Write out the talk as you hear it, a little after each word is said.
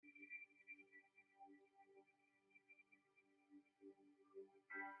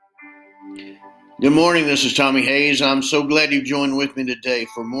Good morning. This is Tommy Hayes. I'm so glad you've joined with me today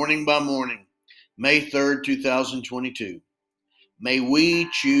for Morning by Morning, May 3rd, 2022. May we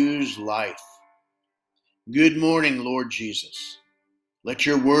choose life. Good morning, Lord Jesus. Let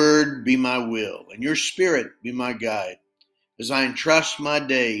your word be my will and your spirit be my guide as I entrust my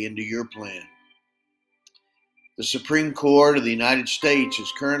day into your plan. The Supreme Court of the United States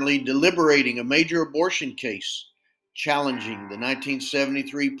is currently deliberating a major abortion case challenging the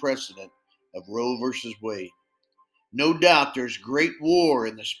 1973 precedent of Roe v. Wade. No doubt there's great war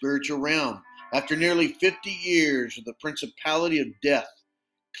in the spiritual realm after nearly 50 years of the principality of death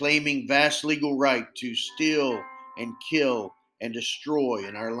claiming vast legal right to steal and kill and destroy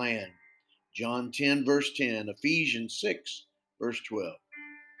in our land. John 10 verse 10, Ephesians 6 verse 12.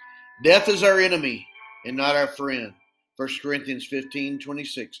 Death is our enemy and not our friend. 1 Corinthians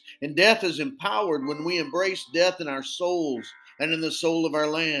 15:26. And death is empowered when we embrace death in our souls and in the soul of our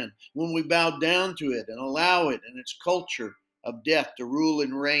land, when we bow down to it and allow it and its culture of death to rule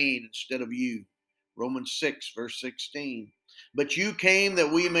and reign instead of you. Romans 6 verse 16. But you came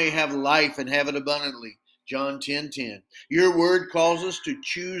that we may have life and have it abundantly. John 10:10. Your word calls us to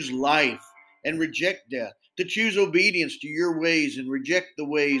choose life and reject death, to choose obedience to your ways and reject the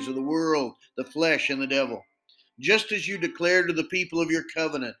ways of the world, the flesh, and the devil. Just as you declared to the people of your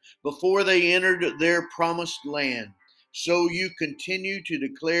covenant before they entered their promised land, so you continue to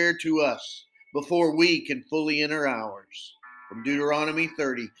declare to us before we can fully enter ours. From Deuteronomy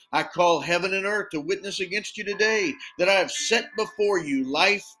 30, I call heaven and earth to witness against you today that I have set before you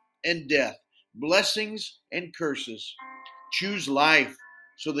life and death, blessings and curses. Choose life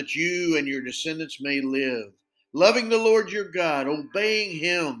so that you and your descendants may live, loving the Lord your God, obeying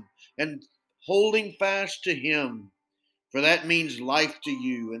him, and holding fast to him. For that means life to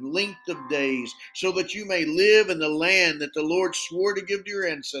you and length of days, so that you may live in the land that the Lord swore to give to your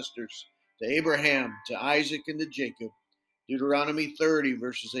ancestors, to Abraham, to Isaac, and to Jacob. Deuteronomy 30,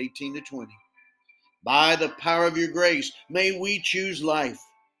 verses 18 to 20. By the power of your grace, may we choose life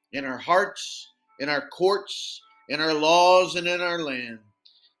in our hearts, in our courts, in our laws, and in our land.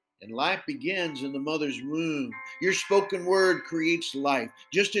 And life begins in the mother's womb. Your spoken word creates life,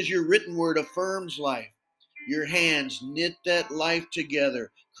 just as your written word affirms life. Your hands knit that life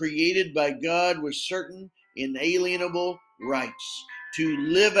together, created by God with certain inalienable rights, to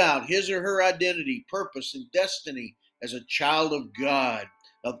live out his or her identity, purpose, and destiny as a child of God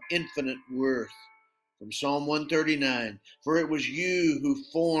of infinite worth. From Psalm 139, for it was you who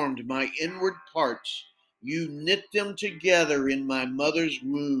formed my inward parts. You knit them together in my mother's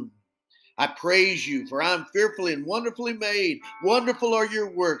womb. I praise you, for I am fearfully and wonderfully made. Wonderful are your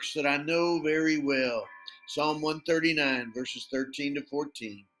works that I know very well. Psalm 139, verses 13 to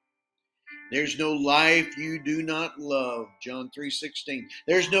 14. There's no life you do not love. John 3:16.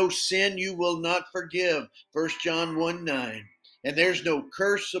 There's no sin you will not forgive. 1 John 1:9. And there's no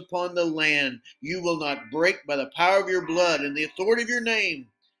curse upon the land you will not break by the power of your blood and the authority of your name.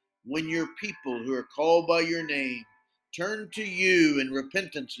 When your people who are called by your name turn to you in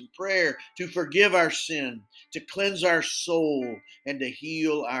repentance and prayer to forgive our sin, to cleanse our soul, and to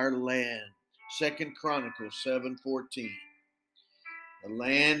heal our land. 2 Chronicles 7:14. The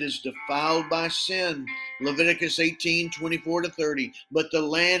land is defiled by sin. Leviticus 18:24 to 30. But the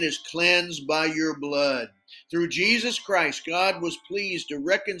land is cleansed by your blood. Through Jesus Christ, God was pleased to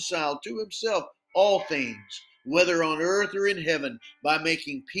reconcile to himself all things, whether on earth or in heaven, by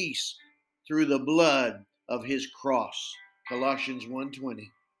making peace through the blood of his cross. Colossians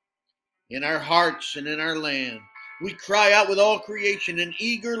 1:20. In our hearts and in our land, we cry out with all creation in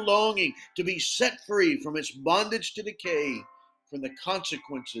eager longing to be set free from its bondage to decay, from the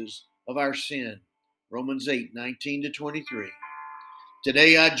consequences of our sin. Romans 8:19 to 23.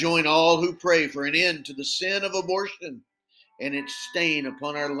 Today I join all who pray for an end to the sin of abortion and its stain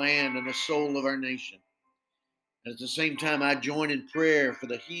upon our land and the soul of our nation. At the same time, I join in prayer for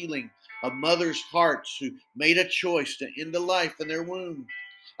the healing of mothers' hearts who made a choice to end a life in their womb.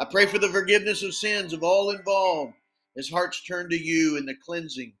 I pray for the forgiveness of sins of all involved as hearts turn to you in the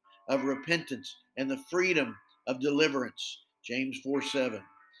cleansing of repentance and the freedom of deliverance. James 4:7.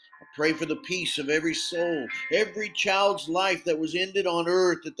 I pray for the peace of every soul, every child's life that was ended on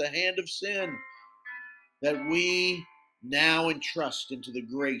earth at the hand of sin, that we now entrust into the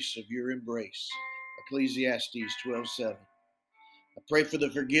grace of your embrace. Ecclesiastes 12:7. I pray for the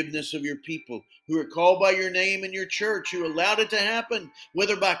forgiveness of your people who are called by your name in your church, who allowed it to happen,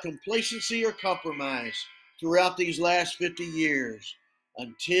 whether by complacency or compromise, throughout these last 50 years,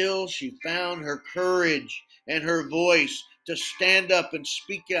 until she found her courage and her voice to stand up and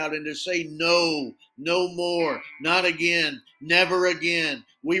speak out and to say, no, no more, not again, never again.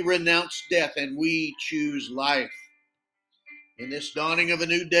 We renounce death and we choose life. In this dawning of a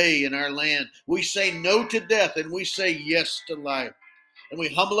new day in our land, we say no to death and we say yes to life. And we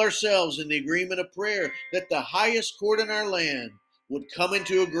humble ourselves in the agreement of prayer that the highest court in our land would come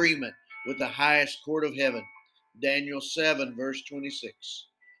into agreement with the highest court of heaven. Daniel 7, verse 26.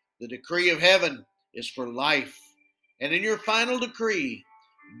 The decree of heaven is for life. And in your final decree,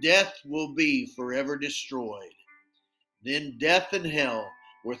 death will be forever destroyed. Then death and hell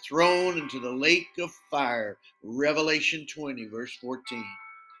were thrown into the lake of fire. Revelation 20, verse 14.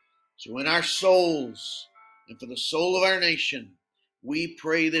 So in our souls and for the soul of our nation, we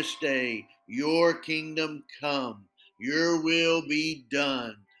pray this day, your kingdom come, your will be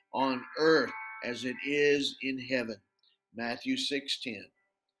done on earth as it is in heaven. Matthew 6:10.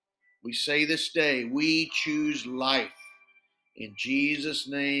 We say this day, we choose life. In Jesus'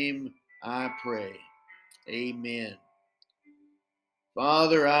 name I pray. Amen.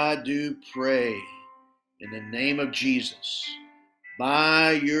 Father, I do pray in the name of Jesus,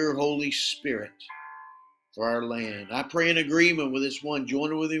 by your Holy Spirit, for our land. I pray in agreement with this one,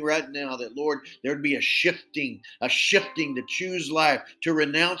 joining with me right now, that Lord, there'd be a shifting to choose life, to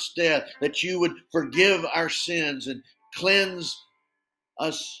renounce death, that you would forgive our sins and cleanse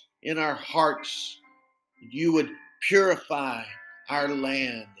us in our hearts. You would purify our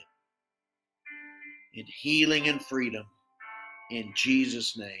land in healing and freedom. In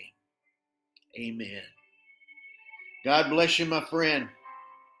Jesus' name, amen. God bless you, my friend,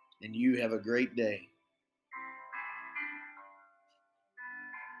 and you have a great day.